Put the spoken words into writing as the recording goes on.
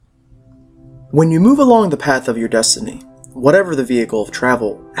When you move along the path of your destiny, whatever the vehicle of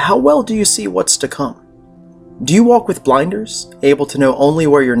travel, how well do you see what's to come? Do you walk with blinders, able to know only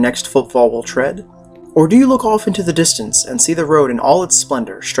where your next footfall will tread? Or do you look off into the distance and see the road in all its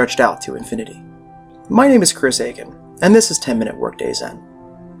splendor stretched out to infinity? My name is Chris Aiken, and this is 10-Minute Workday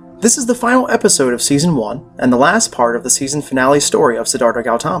Zen. This is the final episode of Season 1 and the last part of the season finale story of Siddhartha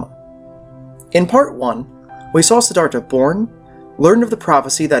Gautama. In Part 1, we saw Siddhartha born, learned of the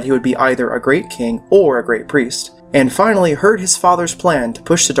prophecy that he would be either a great king or a great priest, and finally heard his father's plan to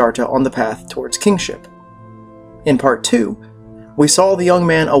push Siddhartha on the path towards kingship. In Part 2, we saw the young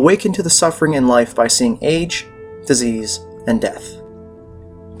man awaken to the suffering in life by seeing age, disease, and death.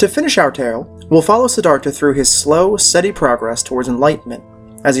 To finish our tale, we'll follow Siddhartha through his slow, steady progress towards enlightenment,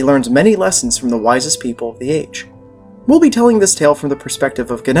 as he learns many lessons from the wisest people of the age. We'll be telling this tale from the perspective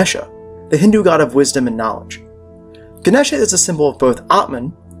of Ganesha, the Hindu god of wisdom and knowledge. Ganesha is a symbol of both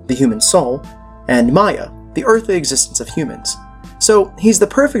Atman, the human soul, and Maya, the earthly existence of humans, so he's the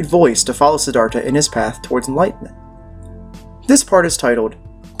perfect voice to follow Siddhartha in his path towards enlightenment. This part is titled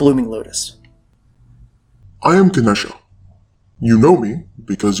Blooming Lotus. I am Ganesha. You know me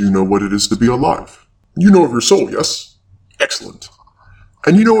because you know what it is to be alive. You know of your soul, yes? Excellent.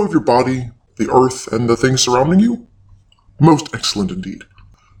 And you know of your body, the earth, and the things surrounding you? Most excellent indeed.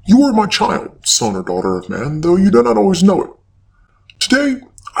 You are my child, son or daughter of man, though you do not always know it. Today,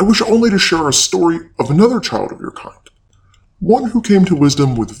 I wish only to share a story of another child of your kind. One who came to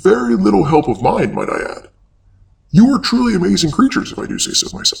wisdom with very little help of mine, might I add. You are truly amazing creatures, if I do say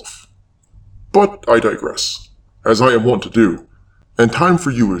so myself. But I digress, as I am wont to do, and time for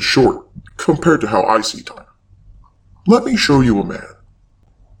you is short compared to how I see time. Let me show you a man.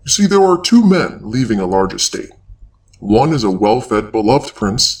 You see, there are two men leaving a large estate. One is a well-fed, beloved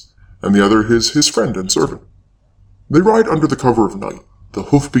prince, and the other is his friend and servant. They ride under the cover of night, the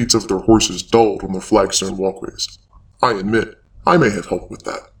hoofbeats of their horses dulled on the flagstone walkways. I admit, I may have helped with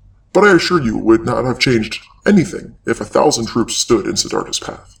that, but I assure you it would not have changed anything if 1,000 troops stood in Siddhartha's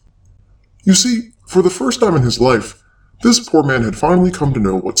path. You see, for the first time in his life, this poor man had finally come to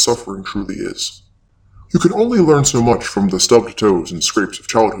know what suffering truly is. You can only learn so much from the stubbed toes and scrapes of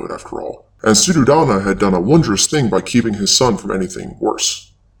childhood, after all, and Suddhodana had done a wondrous thing by keeping his son from anything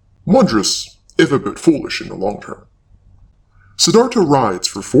worse. Wondrous, if a bit foolish in the long term. Siddhartha rides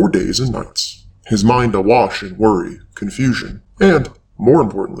for 4 days and nights, his mind awash in worry, confusion, and, more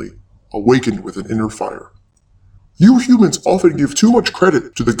importantly, awakened with an inner fire. You humans often give too much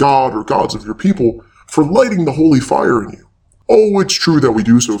credit to the god or gods of your people for lighting the holy fire in you. Oh, it's true that we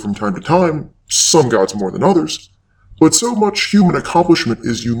do so from time to time, some gods more than others, but so much human accomplishment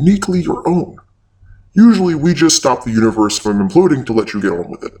is uniquely your own. Usually we just stop the universe from imploding to let you get on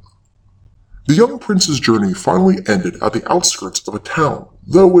with it. The young prince's journey finally ended at the outskirts of a town,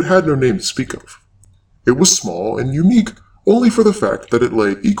 though it had no name to speak of. It was small and unique only for the fact that it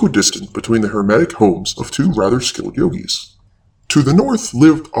lay equidistant between the hermetic homes of two rather skilled yogis. To the north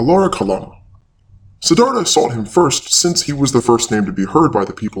lived Alara Kalama. Siddhartha sought him first since he was the first name to be heard by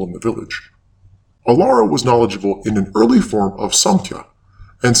the people in the village. Alara was knowledgeable in an early form of Samkhya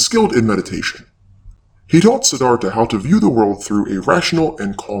and skilled in meditation. He taught Siddhartha how to view the world through a rational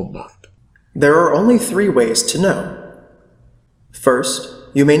and calm mind. There are only 3 ways to know. First,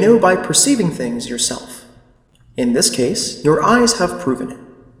 you may know by perceiving things yourself. In this case, your eyes have proven it.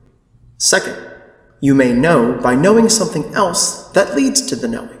 Second, you may know by knowing something else that leads to the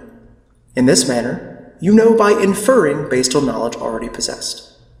knowing. In this manner, you know by inferring based on knowledge already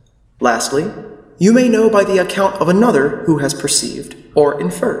possessed. Lastly, you may know by the account of another who has perceived or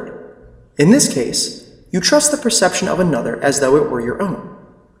inferred. In this case, you trust the perception of another as though it were your own.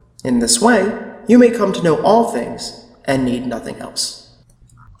 In this way, you may come to know all things and need nothing else.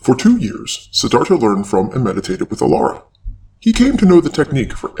 For 2 years, Siddhartha learned from and meditated with Alara. He came to know the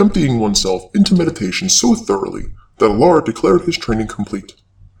technique for emptying oneself into meditation so thoroughly that Alara declared his training complete.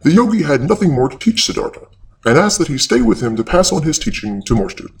 The yogi had nothing more to teach Siddhartha, and asked that he stay with him to pass on his teaching to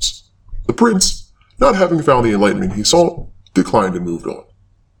more students. The prince, not having found the enlightenment he sought, declined and moved on.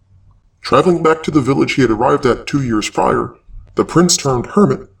 Traveling back to the village he had arrived at 2 years prior, the prince turned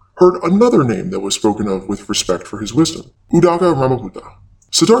hermit heard another name that was spoken of with respect for his wisdom, Udaka Brahmabuddha.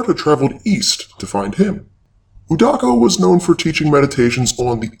 Siddhartha traveled east to find him. Udaka was known for teaching meditations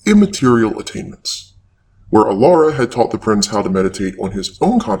on the immaterial attainments. Where Alara had taught the prince how to meditate on his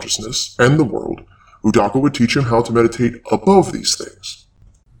own consciousness and the world, Udaka would teach him how to meditate above these things.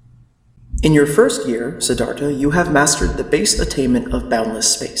 In your first year, Siddhartha, you have mastered the base attainment of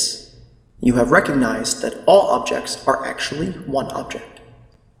boundless space. You have recognized that all objects are actually one object.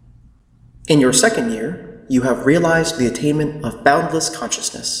 In your second year, you have realized the attainment of boundless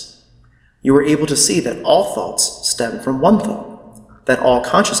consciousness. You were able to see that all thoughts stem from one thought, that all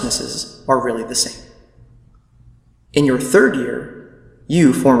consciousnesses are really the same. In your 3rd year,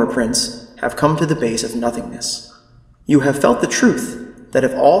 you, former prince, have come to the base of nothingness. You have felt the truth that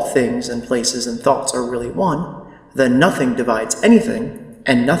if all things and places and thoughts are really one, then nothing divides anything,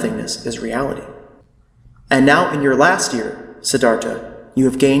 and nothingness is reality. And now in your last year, Siddhartha, you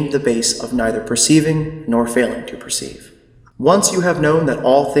have gained the base of neither perceiving nor failing to perceive. Once you have known that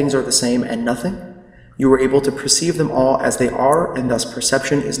all things are the same and nothing, you are able to perceive them all as they are, and thus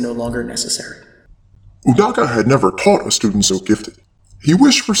perception is no longer necessary. Udaka had never taught a student so gifted. He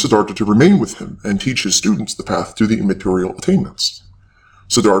wished for Siddhartha to remain with him and teach his students the path to the immaterial attainments.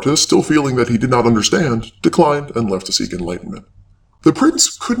 Siddhartha, still feeling that he did not understand, declined and left to seek enlightenment. The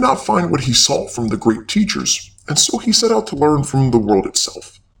prince could not find what he sought from the great teachers, and so he set out to learn from the world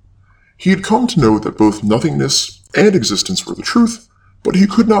itself. He had come to know that both nothingness and existence were the truth, but he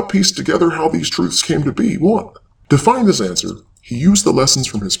could not piece together how these truths came to be one. To find this answer, he used the lessons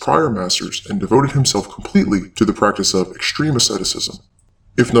from his prior masters and devoted himself completely to the practice of extreme asceticism.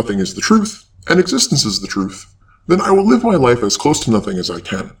 If nothing is the truth, and existence is the truth, then I will live my life as close to nothing as I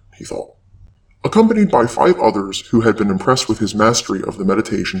can, he thought. Accompanied by 5 others who had been impressed with his mastery of the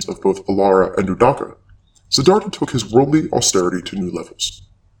meditations of both Alara and Udaka, Siddhartha took his worldly austerity to new levels.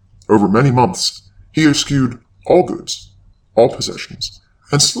 Over many months, he eschewed all goods, all possessions,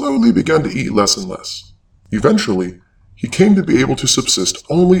 and slowly began to eat less and less. Eventually, he came to be able to subsist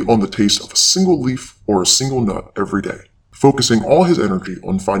only on the taste of a single leaf or a single nut every day, focusing all his energy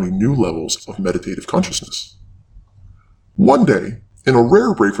on finding new levels of meditative consciousness. One day, in a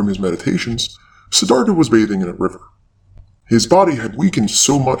rare break from his meditations, Siddhartha was bathing in a river. His body had weakened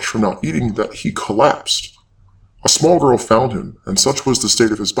so much from not eating that he collapsed. A small girl found him, and such was the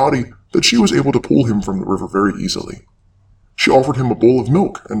state of his body that she was able to pull him from the river very easily. She offered him a bowl of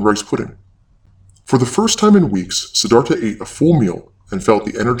milk and rice pudding. For the first time in weeks, Siddhartha ate a full meal and felt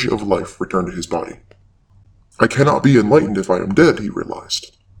the energy of life return to his body. I cannot be enlightened if I am dead, he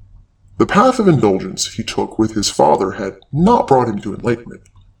realized. The path of indulgence he took with his father had not brought him to enlightenment,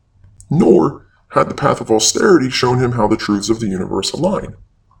 nor had the path of austerity shown him how the truths of the universe align.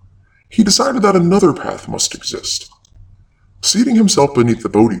 He decided that another path must exist. Seating himself beneath the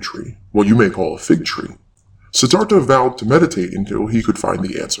Bodhi tree, what you may call a fig tree, Siddhartha vowed to meditate until he could find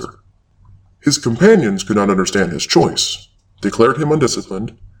the answer. His companions could not understand his choice, declared him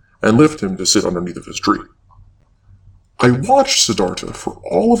undisciplined, and left him to sit underneath of his tree. I watched Siddhartha for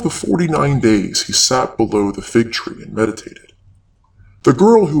all of the 49 days he sat below the fig tree and meditated. The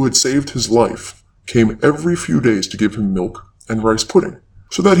girl who had saved his life came every few days to give him milk and rice pudding,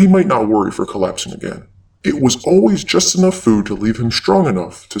 so that he might not worry for collapsing again. It was always just enough food to leave him strong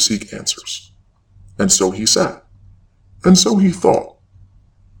enough to seek answers. And so he sat. And so he thought.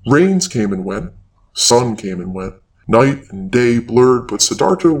 Rains came and went, sun came and went, night and day blurred, but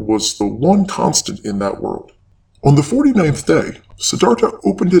Siddhartha was the one constant in that world. On the 49th day, Siddhartha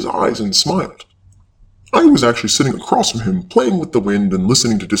opened his eyes and smiled. I was actually sitting across from him, playing with the wind and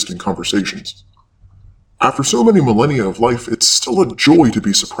listening to distant conversations. After so many millennia of life, it's still a joy to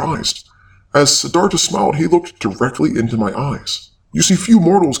be surprised. As Siddhartha smiled, he looked directly into my eyes. You see, few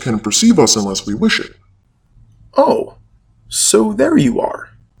mortals can perceive us unless we wish it. Oh, so there you are.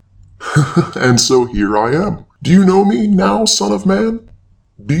 And so here I am. Do you know me now, son of man?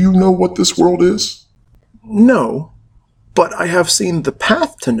 Do you know what this world is? No, but I have seen the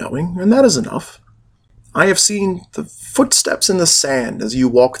path to knowing, and that is enough. I have seen the footsteps in the sand as you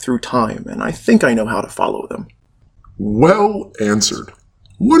walk through time, and I think I know how to follow them. Well answered.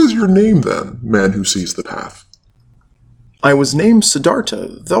 What is your name then, man who sees the path? I was named Siddhartha,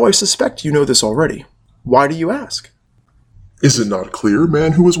 though I suspect you know this already. Why do you ask? Is it not clear,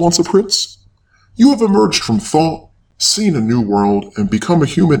 man who was once a prince? You have emerged from thought, seen a new world, and become a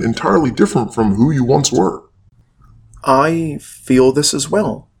human entirely different from who you once were. I feel this as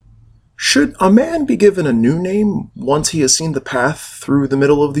well. Should a man be given a new name once he has seen the path through the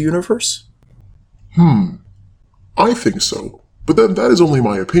middle of the universe? I think so, but then that is only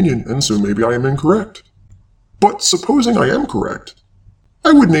my opinion, and so maybe I am incorrect. But supposing I am correct,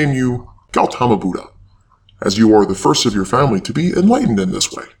 I would name you Gautama Buddha, as you are the first of your family to be enlightened in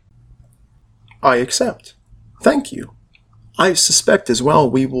this way. I accept. Thank you. I suspect as well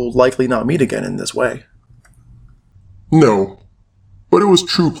we will likely not meet again in this way. No, but it was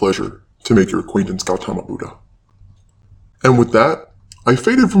true pleasure to make your acquaintance, Gautama Buddha. And with that, I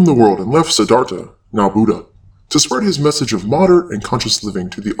faded from the world and left Siddhartha, now Buddha, to spread his message of moderate and conscious living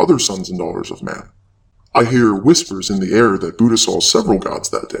to the other sons and daughters of man. I hear whispers in the air that Buddha saw several gods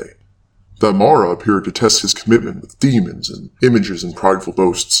that day, that Mara appeared to test his commitment with demons and images and prideful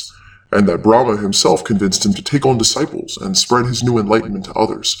boasts, and that Brahma himself convinced him to take on disciples and spread his new enlightenment to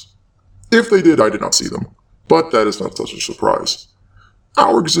others. If they did, I did not see them, but that is not such a surprise.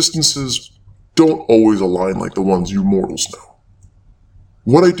 Our existences don't always align like the ones you mortals know.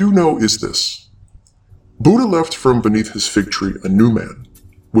 What I do know is this. Buddha left from beneath his fig tree a new man,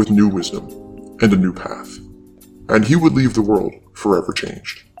 with new wisdom, and a new path. And he would leave the world forever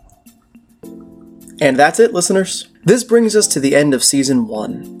changed. And that's it, listeners. This brings us to the end of Season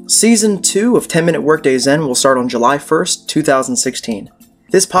 1. Season 2 of 10 Minute Workday Zen will start on July 1st, 2016.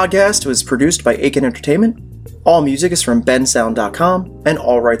 This podcast was produced by Aiken Entertainment. All music is from bensound.com, and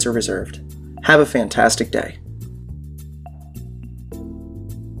all rights are reserved. Have a fantastic day.